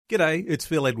G'day, it's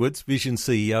Phil Edwards, Vision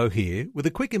CEO here, with a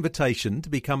quick invitation to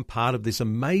become part of this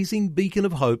amazing beacon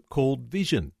of hope called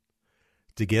Vision.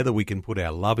 Together we can put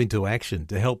our love into action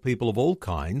to help people of all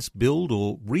kinds build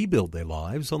or rebuild their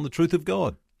lives on the truth of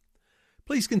God.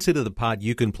 Please consider the part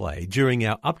you can play during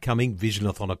our upcoming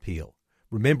Visionathon appeal,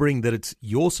 remembering that it's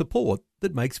your support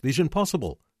that makes Vision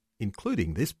possible,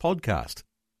 including this podcast.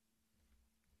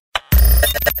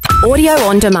 Audio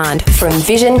on demand from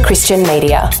Vision Christian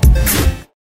Media.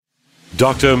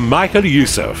 Dr. Michael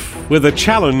Youssef with a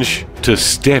challenge to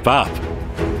step up.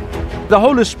 The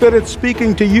Holy Spirit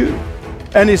speaking to you,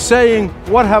 and He's saying,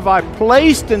 what have I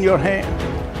placed in your hand?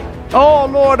 Oh,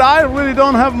 Lord, I really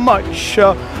don't have much.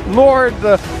 Lord,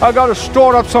 I got to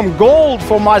store up some gold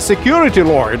for my security,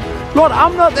 Lord. Lord,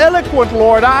 I'm not eloquent,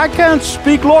 Lord. I can't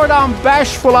speak. Lord, I'm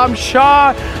bashful, I'm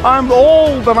shy, I'm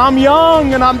old, and I'm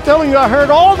young, and I'm telling you, I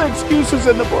heard all the excuses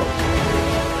in the book.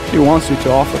 He wants you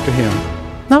to offer to Him.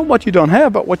 Not what you don't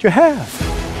have, but what you have.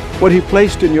 What He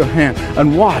placed in your hand.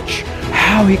 And watch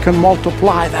how He can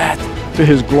multiply that to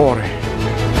His glory.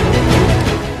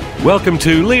 Welcome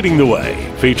to Leading the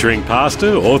Way, featuring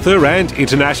pastor, author, and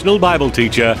international Bible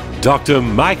teacher, Dr.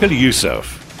 Michael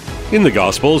Youssef. In the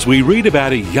Gospels, we read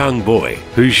about a young boy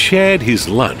who shared his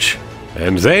lunch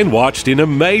and then watched in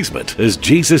amazement as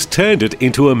Jesus turned it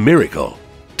into a miracle.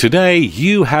 Today,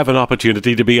 you have an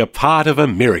opportunity to be a part of a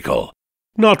miracle.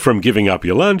 Not from giving up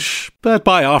your lunch, but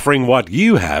by offering what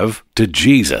you have to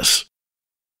Jesus.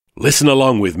 Listen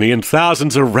along with me and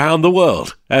thousands around the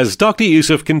world as Dr.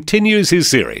 Youssef continues his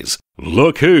series,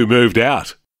 Look Who Moved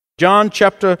Out. John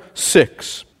chapter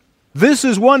 6. This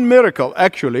is one miracle,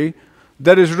 actually,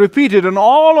 that is repeated in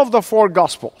all of the four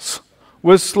Gospels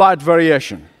with slight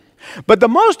variation. But the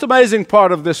most amazing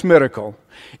part of this miracle,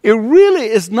 it really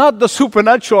is not the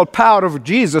supernatural power of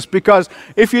Jesus, because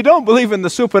if you don't believe in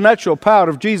the supernatural power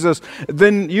of Jesus,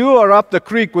 then you are up the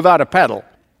creek without a paddle.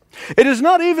 It is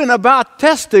not even about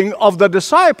testing of the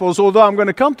disciples, although I'm going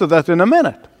to come to that in a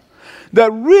minute.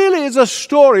 That really is a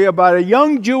story about a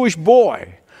young Jewish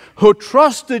boy who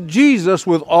trusted Jesus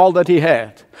with all that he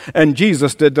had, and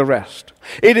Jesus did the rest.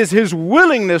 It is his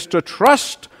willingness to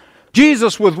trust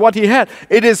Jesus with what he had.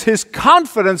 It is his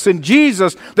confidence in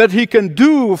Jesus that he can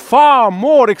do far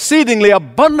more, exceedingly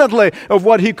abundantly of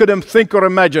what he could think or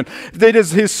imagine. It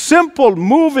is his simple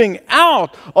moving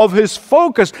out of his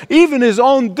focus, even his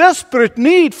own desperate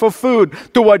need for food,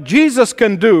 to what Jesus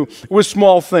can do with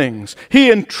small things.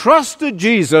 He entrusted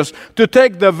Jesus to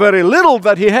take the very little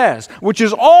that he has, which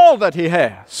is all that he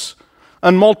has,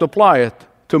 and multiply it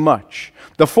to much.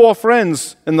 The four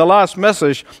friends in the last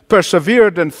message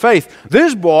persevered in faith.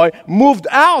 This boy moved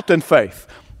out in faith,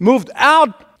 moved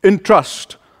out in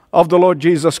trust of the Lord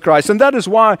Jesus Christ. And that is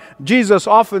why Jesus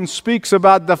often speaks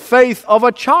about the faith of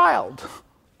a child.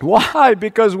 Why?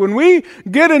 Because when we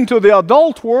get into the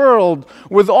adult world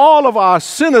with all of our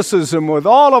cynicism, with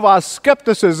all of our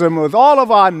skepticism, with all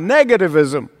of our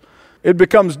negativism, it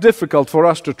becomes difficult for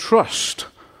us to trust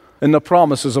in the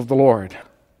promises of the Lord.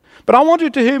 But I want you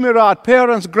to hear me right.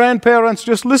 Parents, grandparents,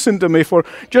 just listen to me for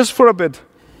a bit.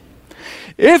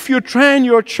 If you train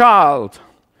your child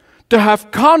to have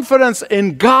confidence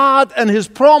in God and His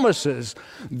promises,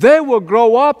 they will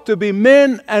grow up to be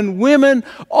men and women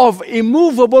of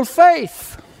immovable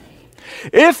faith.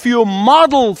 If you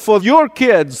model for your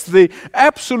kids the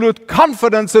absolute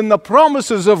confidence in the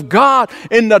promises of God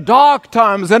in the dark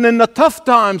times and in the tough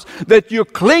times, that you're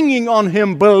clinging on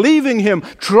Him, believing Him,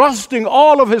 trusting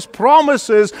all of His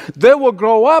promises, they will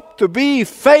grow up to be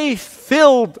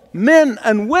faith-filled men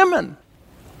and women.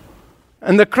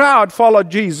 And the crowd followed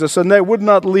Jesus, and they would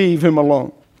not leave Him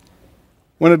alone.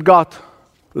 When it got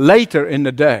later in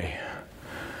the day,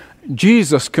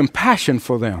 Jesus' compassion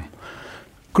for them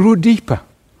grew deeper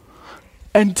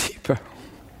and deeper.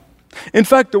 In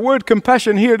fact, the word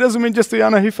compassion here doesn't mean just,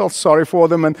 he felt sorry for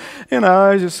them and,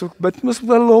 but was a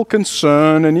little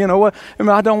concern and, what,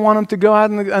 I don't want them to go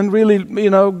out and really,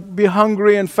 be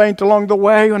hungry and faint along the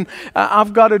way and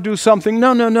I've got to do something.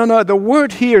 No. The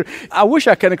word here, I wish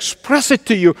I can express it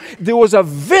to you. There was a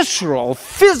visceral,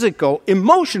 physical,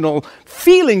 emotional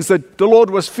feelings that the Lord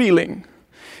was feeling.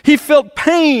 He felt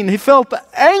pain. He felt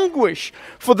anguish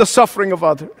for the suffering of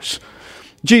others.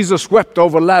 Jesus wept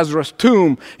over Lazarus'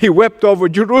 tomb. He wept over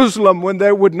Jerusalem when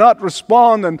they would not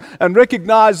respond and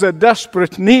recognize their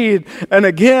desperate need. And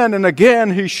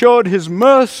again, He showed His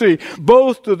mercy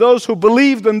both to those who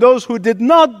believed and those who did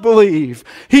not believe.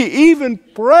 He even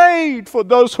prayed for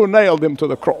those who nailed Him to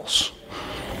the cross.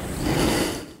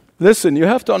 Listen, you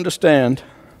have to understand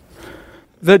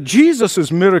that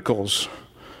Jesus' miracles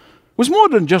was more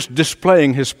than just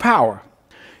displaying His power.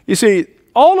 You see,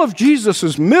 all of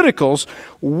Jesus' miracles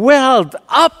welled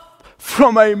up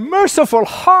from a merciful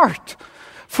heart,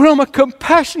 from a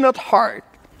compassionate heart.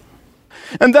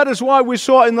 And that is why we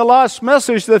saw in the last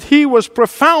message that he was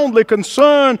profoundly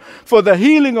concerned for the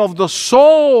healing of the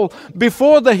soul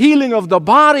before the healing of the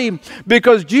body,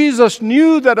 because Jesus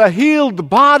knew that a healed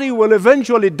body will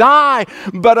eventually die,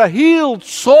 but a healed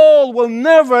soul will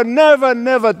never, never,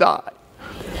 never die.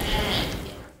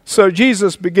 So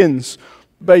Jesus begins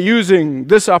by using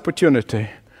this opportunity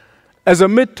as a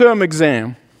midterm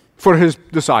exam for his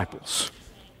disciples.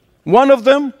 One of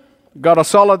them got a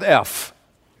solid F.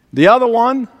 The other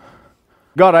one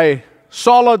got a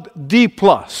solid D+.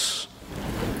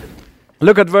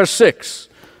 Look at verse 6.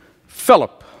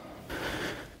 Philip.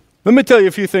 Let me tell you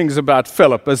a few things about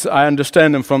Philip as I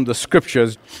understand him from the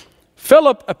scriptures.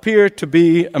 Philip appeared to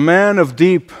be a man of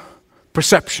deep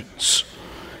perceptions.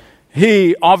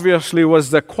 He obviously was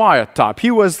the quiet type.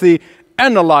 He was the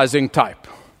analyzing type.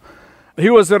 He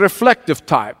was the reflective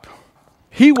type.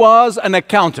 He was an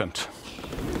accountant.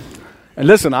 And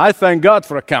listen, I thank God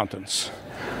for accountants.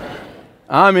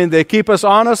 I mean, they keep us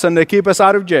honest and they keep us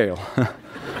out of jail.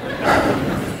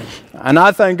 And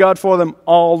I thank God for them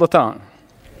all the time.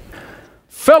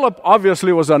 Philip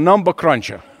obviously was a number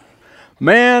cruncher.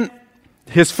 Man,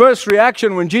 his first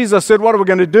reaction when Jesus said, "What are we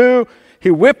going to do?" He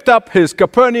whipped up his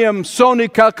Capernaum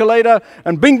Sony calculator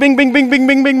and bing, bing, bing, bing, bing,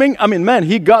 bing, bing, bing. I mean, man,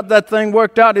 he got that thing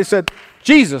worked out. He said,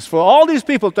 Jesus, for all these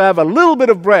people to have a little bit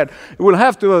of bread, we'll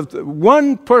have to have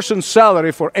one person's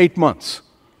salary for 8 months.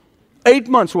 8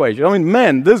 months' wage. I mean,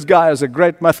 man, this guy is a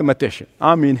great mathematician.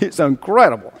 I mean, he's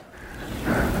incredible.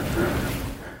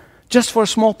 Just for a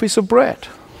small piece of bread.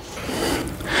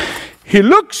 He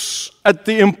looks at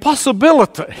the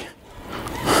impossibility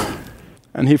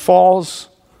and he falls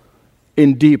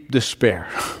in deep despair.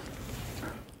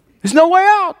 There's no way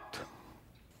out.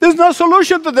 There's no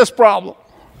solution to this problem.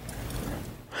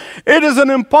 It is an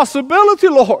impossibility,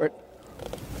 Lord.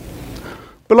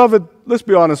 Beloved, let's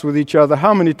be honest with each other.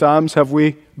 How many times have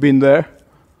we been there?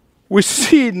 We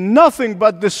see nothing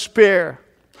but despair.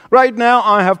 Right now,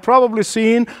 I have probably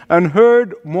seen and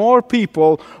heard more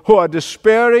people who are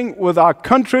despairing with our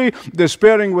country,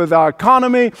 despairing with our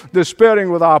economy,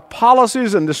 despairing with our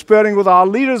policies, and despairing with our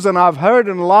leaders than I've heard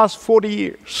in the last 40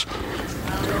 years.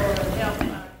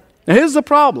 Now, here's the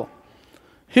problem.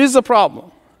 Here's the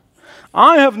problem.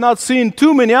 I have not seen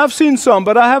too many. I've seen some,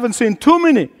 but I haven't seen too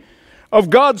many of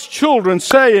God's children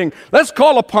saying, let's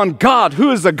call upon God,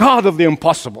 who is the God of the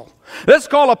impossible. Let's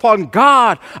call upon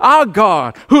God, our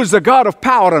God, who is the God of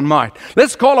power and might.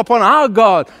 Let's call upon our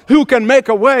God, who can make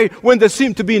a way when there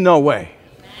seems to be no way.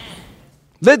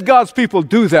 Let God's people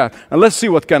do that, and let's see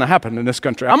what's going to happen in this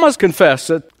country. I must confess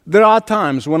that there are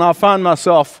times when I find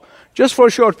myself, just for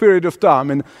a short period of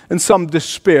time, in some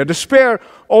despair. Despair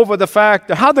over the fact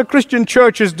that how the Christian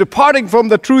church is departing from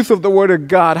the truth of the Word of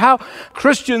God. How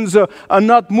Christians are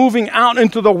not moving out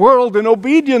into the world in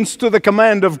obedience to the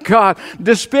command of God.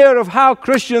 Despair of how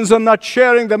Christians are not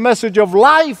sharing the message of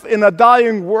life in a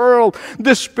dying world.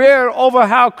 Despair over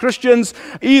how Christians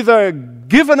either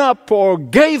given up or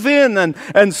gave in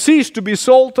and ceased to be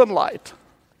salt and light.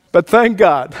 But thank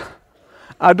God,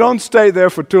 I don't stay there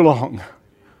for too long.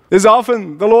 There's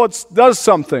often the Lord does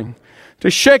something to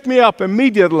shake me up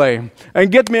immediately and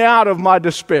get me out of my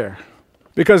despair.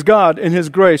 Because God, in His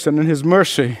grace and in His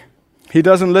mercy, He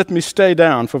doesn't let me stay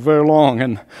down for very long.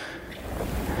 And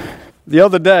the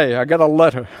other day, I got a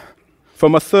letter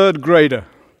from a third grader,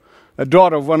 a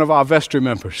daughter of one of our vestry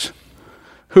members,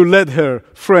 who led her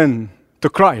friend to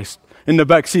Christ in the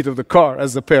back seat of the car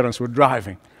as the parents were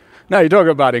driving. Now you talk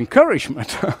about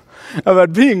encouragement,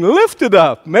 about being lifted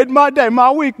up, made my day,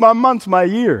 my week, my month, my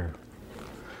year.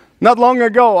 Not long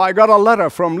ago, I got a letter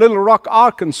from Little Rock,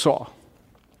 Arkansas,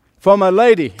 from a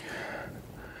lady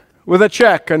with a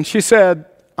check, and she said,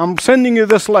 I'm sending you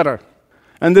this letter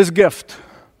and this gift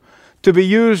to be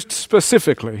used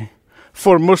specifically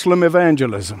for Muslim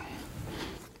evangelism.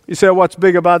 You say, what's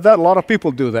big about that? A lot of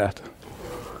people do that.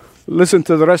 Listen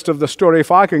to the rest of the story if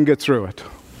I can get through it.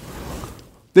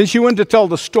 Then she went to tell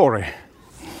the story.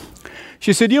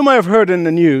 She said, you may have heard in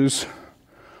the news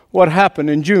what happened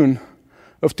in June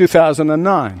of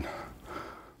 2009.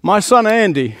 My son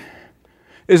Andy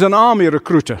is an army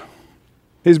recruiter.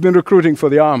 He's been recruiting for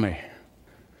the army.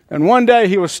 And one day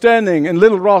he was standing in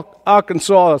Little Rock,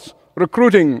 Arkansas's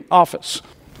recruiting office.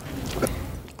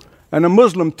 And a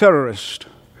Muslim terrorist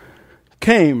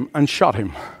came and shot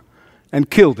him and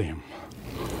killed him.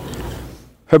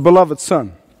 Her beloved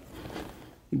son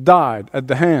died at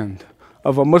the hand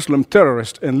of a Muslim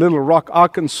terrorist in Little Rock,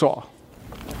 Arkansas.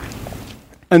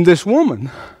 And this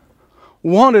woman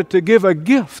wanted to give a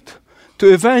gift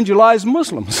to evangelize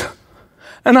Muslims.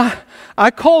 And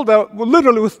I called her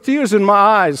literally with tears in my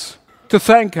eyes to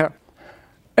thank her.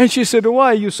 And she said,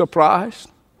 "Why are you surprised?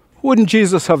 Wouldn't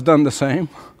Jesus have done the same?"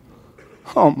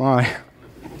 Oh my.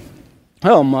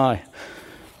 Oh my.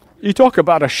 You talk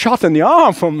about a shot in the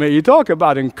arm from me. You talk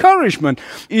about encouragement.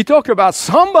 You talk about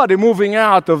somebody moving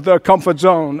out of their comfort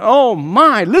zone. Oh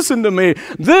my, listen to me.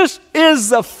 This is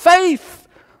the faith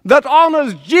that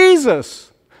honors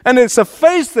Jesus. And it's a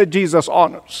faith that Jesus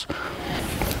honors.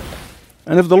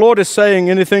 And if the Lord is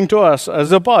saying anything to us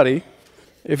as a body,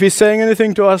 if He's saying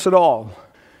anything to us at all,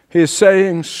 He's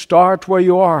saying, start where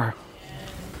you are.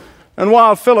 And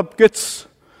while Philip gets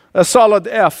a solid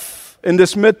F in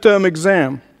this midterm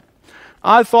exam,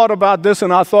 I thought about this,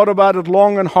 and I thought about it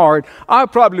long and hard. I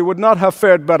probably would not have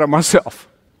fared better myself.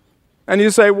 And you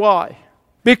say, why?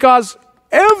 Because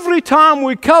every time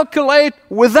we calculate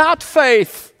without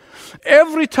faith,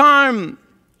 every time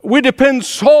we depend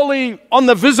solely on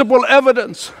the visible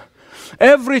evidence,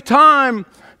 every time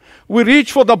we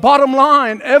reach for the bottom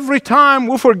line, every time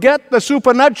we forget the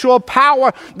supernatural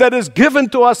power that is given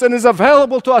to us and is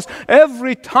available to us,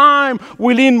 every time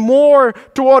we lean more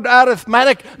toward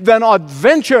arithmetic than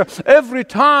adventure, every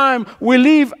time we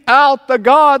leave out the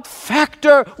God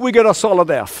factor, we get a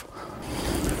solid F.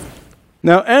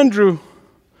 Now, Andrew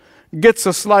gets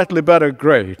a slightly better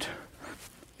grade.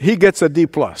 He gets a D+.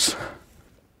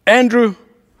 Andrew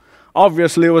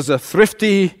obviously was a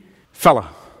thrifty fellow.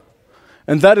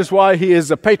 And that is why he is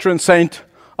the patron saint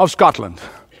of Scotland.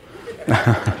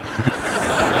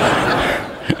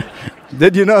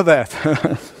 Did you know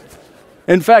that?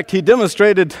 In fact, he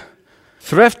demonstrated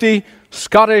thrifty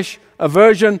Scottish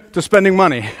aversion to spending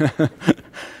money.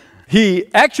 He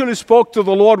actually spoke to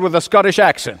the Lord with a Scottish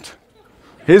accent.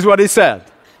 Here's what he said.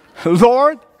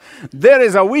 "Lord, there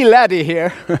is a wee laddie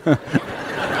here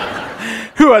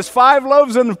who has 5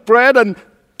 loaves of bread and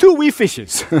 2 wee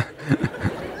fishes."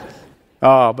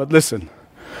 But listen,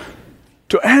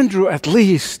 to Andrew at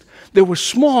least, they were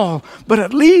small, but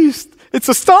at least it's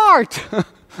a start.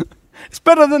 It's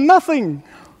better than nothing.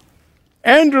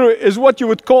 Andrew is what you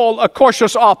would call a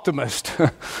cautious optimist.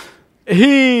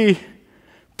 He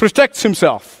protects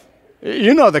himself.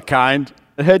 You know the kind.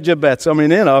 Hedge your bets. I mean,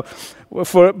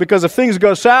 because if things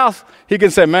go south, he can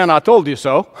say, "Man, I told you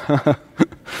so."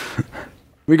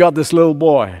 We got this little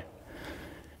boy.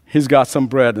 He's got some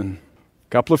bread and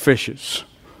couple of fishes.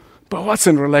 But what's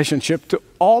in relationship to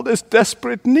all this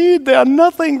desperate need? They are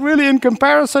nothing really in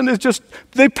comparison. It's just,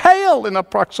 they pale in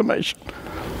approximation.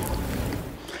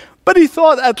 But he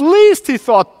thought, at least he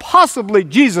thought, possibly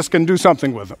Jesus can do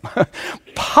something with them.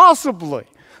 Possibly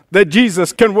that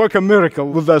Jesus can work a miracle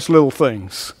with those little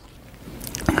things.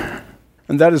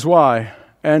 And that is why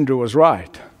Andrew was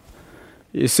right.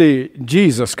 You see,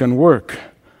 Jesus can work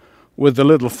with the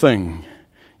little thing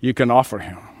you can offer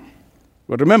him.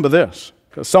 But remember this,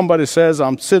 because somebody says,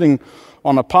 "I'm sitting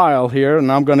on a pile here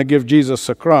and I'm going to give Jesus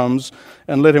some crumbs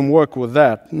and let him work with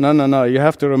that." No. You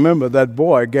have to remember that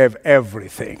boy gave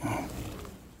everything.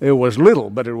 It was little,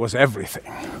 but it was everything.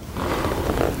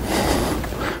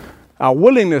 Our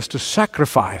willingness to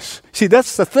sacrifice. See,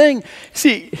 that's the thing.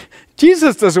 See,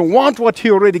 Jesus doesn't want what he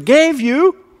already gave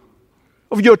you,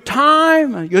 of your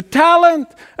time, your talent,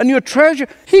 and your treasure.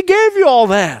 He gave you all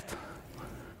that.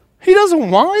 He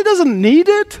doesn't need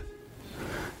it.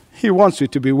 He wants you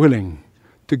to be willing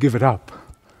to give it up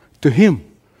to him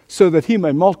so that he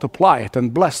may multiply it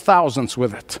and bless thousands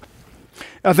with it.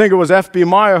 I think it was F.B.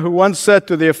 Meyer who once said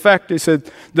to the effect, he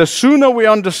said, "The sooner we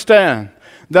understand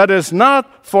that it's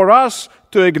not for us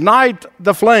to ignite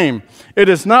the flame, it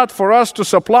is not for us to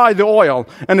supply the oil,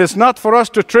 and it's not for us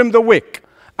to trim the wick.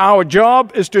 Our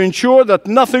job is to ensure that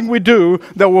nothing we do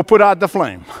that will put out the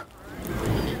flame."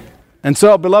 And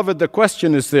so, beloved, the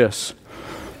question is this.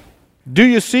 Do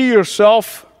you see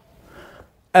yourself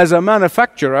as a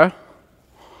manufacturer,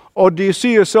 or do you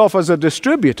see yourself as a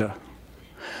distributor?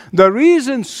 The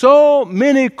reason so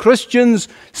many Christians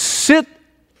sit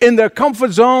in their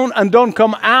comfort zone and don't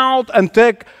come out and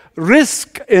take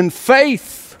risk in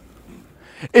faith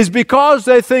is because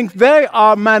they think they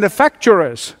are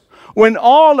manufacturers, when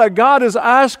all that God is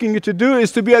asking you to do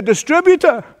is to be a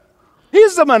distributor.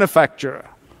 He's the manufacturer.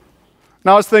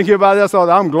 Now I was thinking about it, I thought,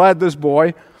 I'm glad this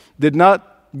boy did not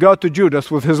go to Judas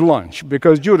with his lunch,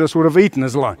 because Judas would have eaten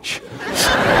his lunch.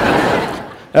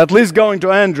 At least going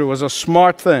to Andrew was a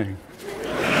smart thing.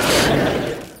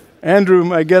 Andrew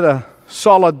may get a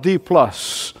solid D+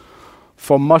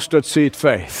 for mustard seed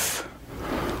faith.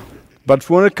 But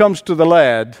when it comes to the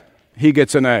lad, he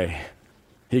gets an A.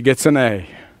 He gets an A.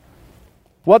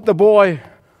 What the boy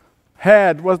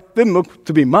had what didn't look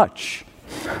to be much,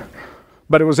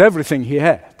 but it was everything he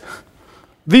had.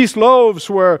 These loaves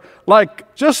were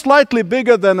like just slightly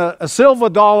bigger than a silver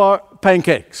dollar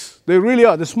pancakes. They really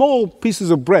are. They're small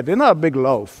pieces of bread. They're not a big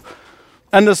loaf.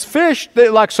 And this fish,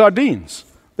 they're like sardines.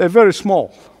 They're very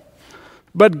small.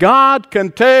 But God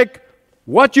can take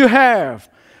what you have,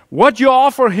 what you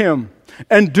offer Him,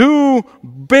 and do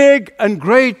big and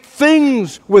great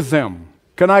things with them.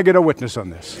 Can I get a witness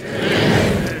on this?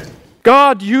 Amen.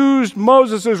 God used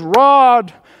Moses'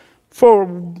 rod for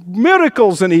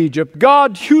miracles in Egypt.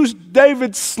 God used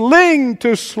David's sling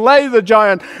to slay the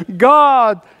giant.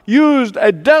 God used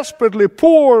a desperately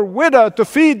poor widow to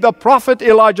feed the prophet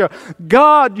Elijah.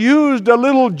 God used a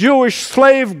little Jewish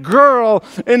slave girl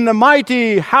in the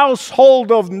mighty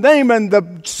household of Naaman,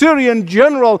 the Syrian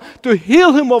general, to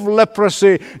heal him of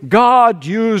leprosy. God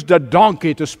used a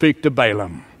donkey to speak to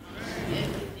Balaam.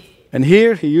 And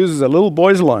here he uses a little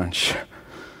boy's lunch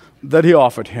that he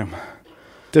offered him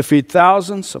to feed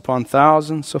thousands upon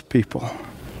thousands of people.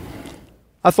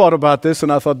 I thought about this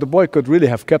and I thought the boy could really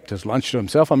have kept his lunch to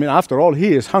himself. I mean, after all,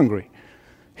 he is hungry.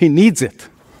 He needs it.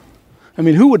 I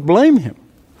mean, who would blame him?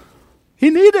 He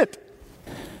needed it.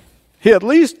 He at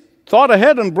least thought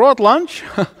ahead and brought lunch.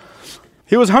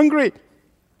 He was hungry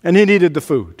and he needed the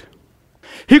food.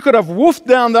 He could have wolfed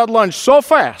down that lunch so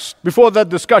fast before that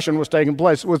discussion was taking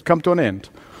place, would come to an end.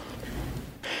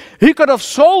 He could have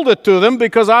sold it to them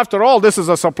because, after all, this is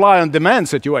a supply and demand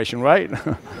situation, right?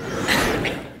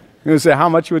 You say, how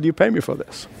much would you pay me for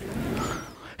this?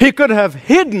 He could have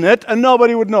hidden it and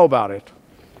nobody would know about it.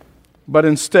 But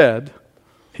instead,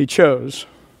 he chose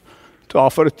to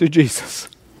offer it to Jesus.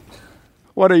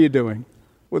 What are you doing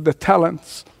with the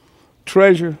talents,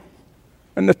 treasure,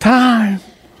 and the time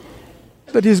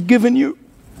that He's given you?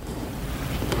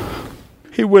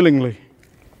 He willingly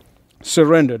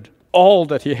surrendered all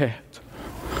that he had.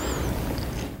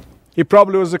 He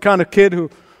probably was the kind of kid who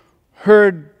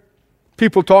heard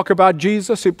people talk about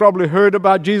Jesus. He probably heard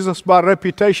about Jesus by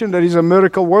reputation, that He's a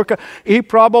miracle worker. He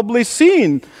probably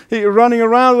seen running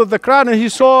around with the crowd, and he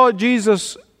saw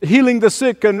Jesus healing the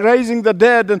sick and raising the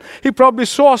dead, and he probably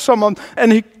saw someone,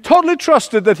 and he totally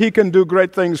trusted that he can do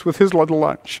great things with his little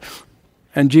lunch.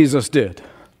 And Jesus did.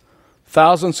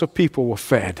 Thousands of people were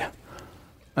fed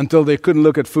until they couldn't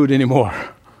look at food anymore.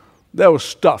 They were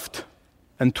stuffed,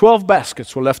 and 12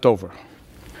 baskets were left over.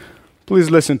 Please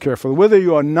listen carefully. Whether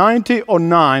you are 90 or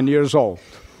 9 years old,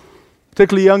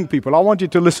 particularly young people, I want you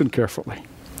to listen carefully.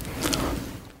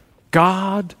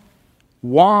 God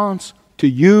wants to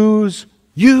use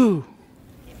you.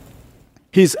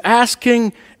 He's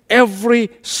asking every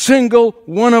single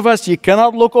one of us. You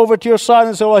cannot look over to your side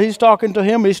and say, well, he's talking to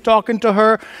him, he's talking to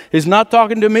her. He's not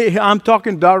talking to me. I'm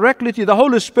talking directly to you. The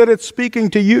Holy Spirit speaking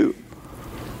to you.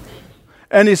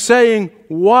 And He's saying,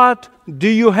 what do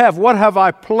you have? What have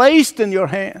I placed in your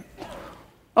hand?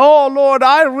 Oh, Lord,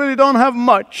 I really don't have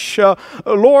much.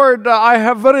 Lord, I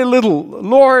have very little.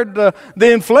 Lord, the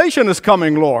inflation is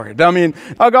coming, Lord. I mean,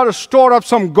 I got to store up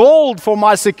some gold for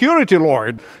my security,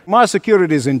 Lord. My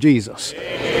security is in Jesus.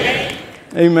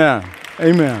 Amen.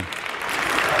 Amen.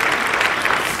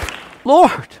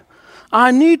 Lord,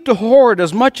 I need to hoard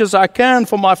as much as I can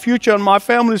for my future and my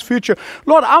family's future.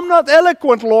 Lord, I'm not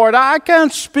eloquent, Lord. I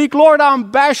can't speak. Lord,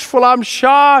 I'm bashful. I'm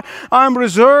shy. I'm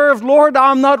reserved. Lord,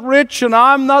 I'm not rich and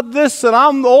I'm not this and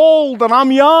I'm old and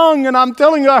I'm young. And I'm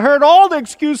telling you, I heard all the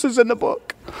excuses in the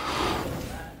book.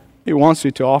 He wants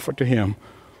you to offer to Him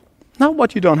not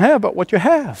what you don't have, but what you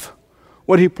have.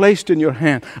 What He placed in your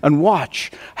hand. And watch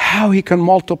how He can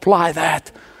multiply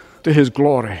that to His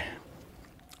glory.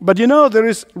 But you know, there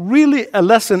is really a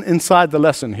lesson inside the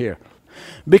lesson here.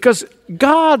 Because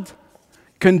God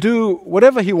can do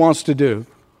whatever He wants to do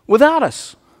without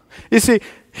us. You see,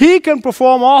 He can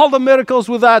perform all the miracles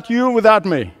without you and without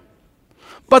me.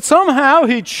 But somehow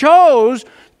He chose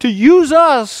to use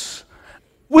us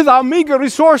with our meager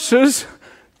resources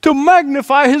to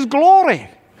magnify His glory.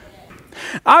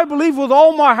 I believe with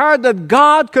all my heart that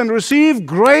God can receive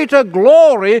greater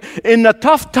glory in the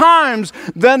tough times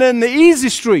than in the easy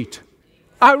street.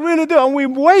 I really do. And we're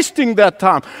wasting that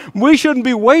time. We shouldn't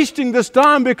be wasting this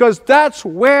time because that's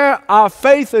where our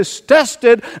faith is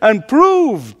tested and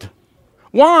proved.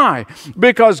 Why?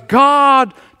 Because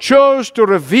God chose to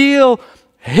reveal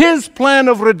His plan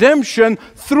of redemption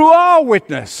through our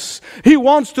witness. He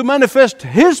wants to manifest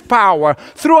His power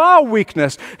through our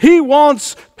weakness. He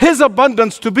wants His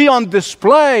abundance to be on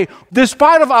display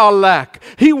despite of our lack.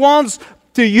 He wants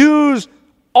to use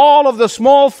all of the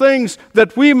small things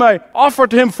that we may offer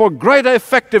to Him for greater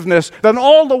effectiveness than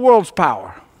all the world's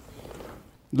power.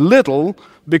 Little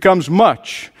becomes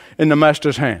much in the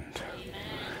Master's hand.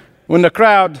 when the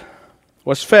crowd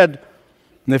was fed,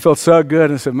 and they felt so good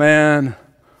and said, man,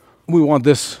 we want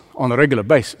this on a regular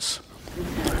basis.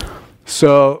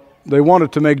 So they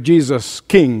wanted to make Jesus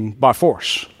king by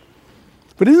force.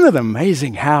 But isn't it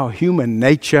amazing how human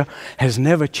nature has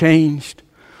never changed?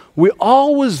 We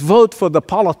always vote for the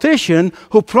politician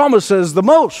who promises the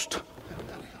most.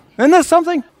 Isn't that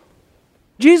something?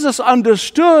 Jesus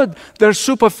understood their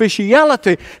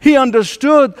superficiality. He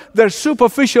understood their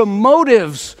superficial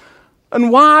motives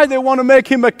and why they want to make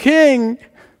him a king.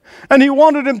 And he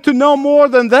wanted him to know more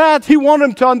than that. He wanted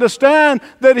him to understand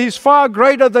that he's far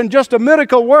greater than just a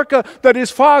miracle worker, that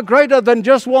he's far greater than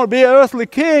just want to be an earthly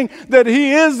king, that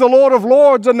he is the Lord of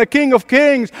lords and the King of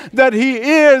kings, that he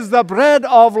is the bread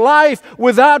of life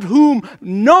without whom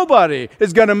nobody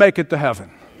is going to make it to heaven.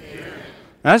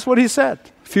 That's what he said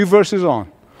a few verses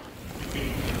on.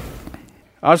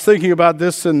 I was thinking about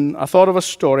this and I thought of a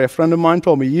story a friend of mine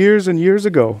told me years and years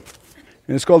ago.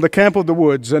 And it's called The Camp of the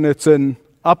Woods, and it's in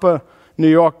Upper New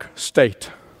York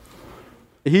State.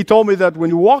 He told me that when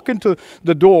you walk into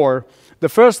the door, the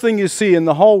first thing you see in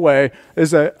the hallway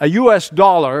is a US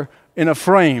dollar in a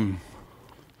frame.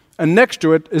 And next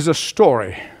to it is a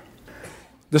story.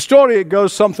 The story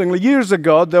goes something, years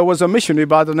ago, there was a missionary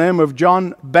by the name of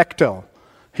John Bechtel.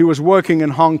 He was working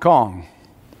in Hong Kong.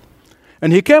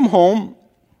 And he came home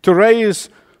to raise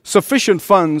sufficient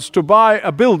funds to buy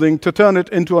a building to turn it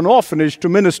into an orphanage to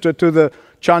minister to the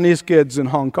Chinese kids in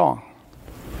Hong Kong.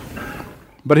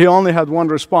 But he only had one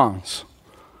response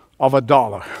of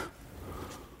 $1.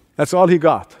 That's all he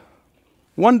got.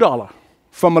 $1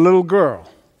 from a little girl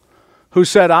who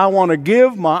said, I want to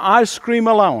give my ice cream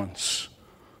allowance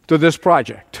to this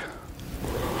project.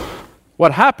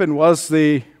 What happened was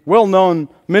the well-known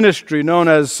ministry known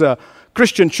as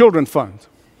Christian Children Fund.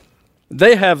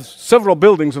 They have several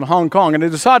buildings in Hong Kong, and they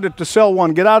decided to sell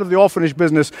one, get out of the orphanage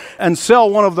business, and sell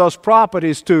one of those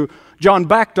properties to John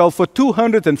Bechtel for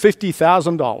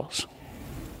 $250,000.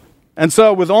 And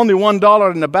so with only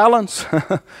 $1 in the balance,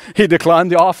 he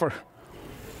declined the offer.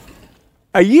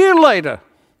 A year later,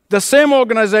 the same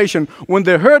organization, when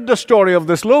they heard the story of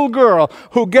this little girl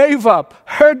who gave up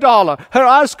her dollar, her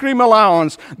ice cream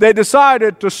allowance, they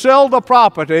decided to sell the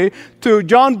property to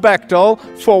John Bechtel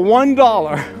for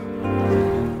 $1.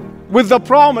 With the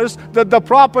promise that the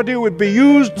property would be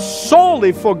used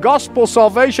solely for gospel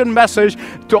salvation message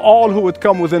to all who would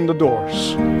come within the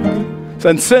doors.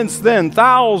 And since then,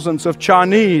 thousands of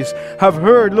Chinese have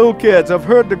heard, little kids have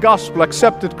heard the gospel,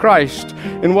 accepted Christ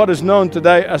in what is known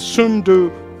today as Sun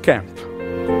Du Camp.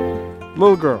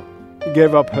 Little girl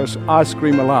gave up her ice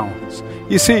cream allowance.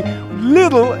 You see,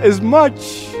 little is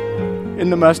much in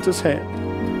the Master's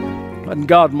hand. And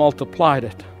God multiplied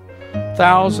it.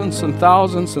 Thousands and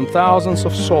thousands and thousands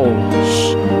of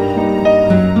souls.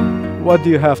 What do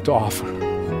you have to offer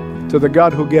to the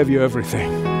God who gave you everything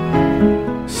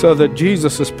so that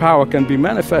Jesus' power can be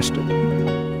manifested?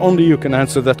 Only you can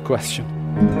answer that question.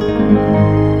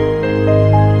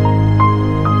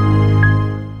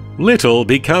 Little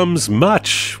becomes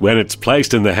much when it's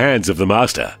placed in the hands of the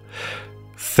Master.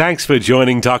 Thanks for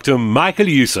joining Dr. Michael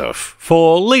Youssef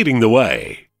for Leading the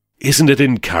Way. Isn't it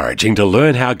encouraging to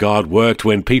learn how God worked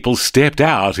when people stepped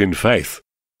out in faith?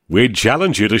 We'd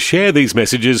challenge you to share these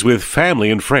messages with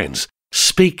family and friends.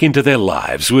 Speak into their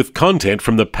lives with content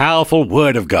from the powerful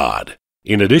Word of God.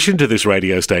 In addition to this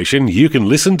radio station, you can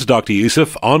listen to Dr.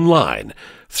 Youssef online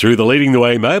through the Leading the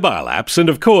Way mobile apps and,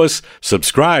 of course,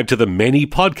 subscribe to the many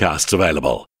podcasts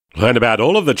available. Learn about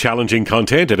all of the challenging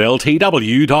content at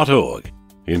ltw.org.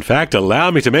 In fact, allow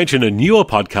me to mention a newer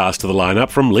podcast to the lineup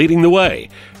from Leading the Way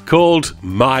called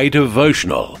My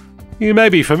Devotional. You may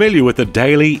be familiar with the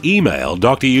daily email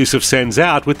Dr. Youssef sends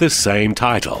out with the same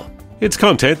title. It's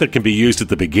content that can be used at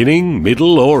the beginning,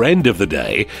 middle, or end of the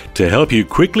day to help you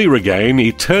quickly regain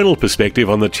eternal perspective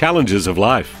on the challenges of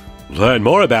life. Learn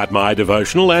more about My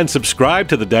Devotional and subscribe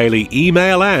to the daily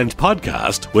email and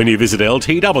podcast when you visit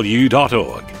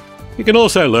ltw.org. You can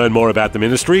also learn more about the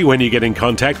ministry when you get in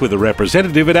contact with a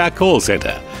representative at our call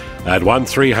centre at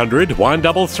 1300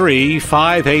 133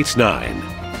 589.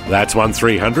 That's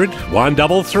 1300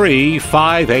 133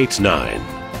 589.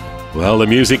 Well, the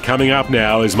music coming up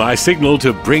now is my signal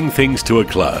to bring things to a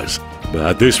close.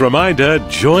 But this reminder,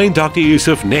 join Dr.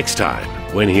 Youssef next time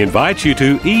when he invites you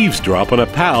to eavesdrop on a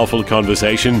powerful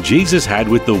conversation Jesus had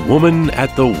with the woman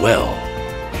at the well.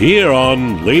 Here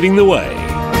on Leading the Way.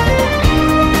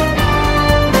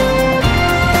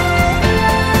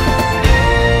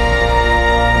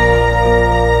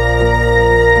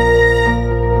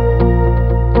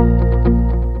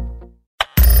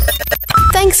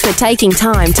 Thanks Thanks for taking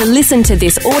time to listen to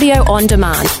this audio on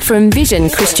demand from Vision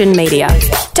Christian Media.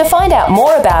 To find out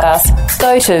more about us,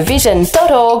 go to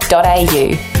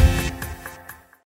vision.org.au.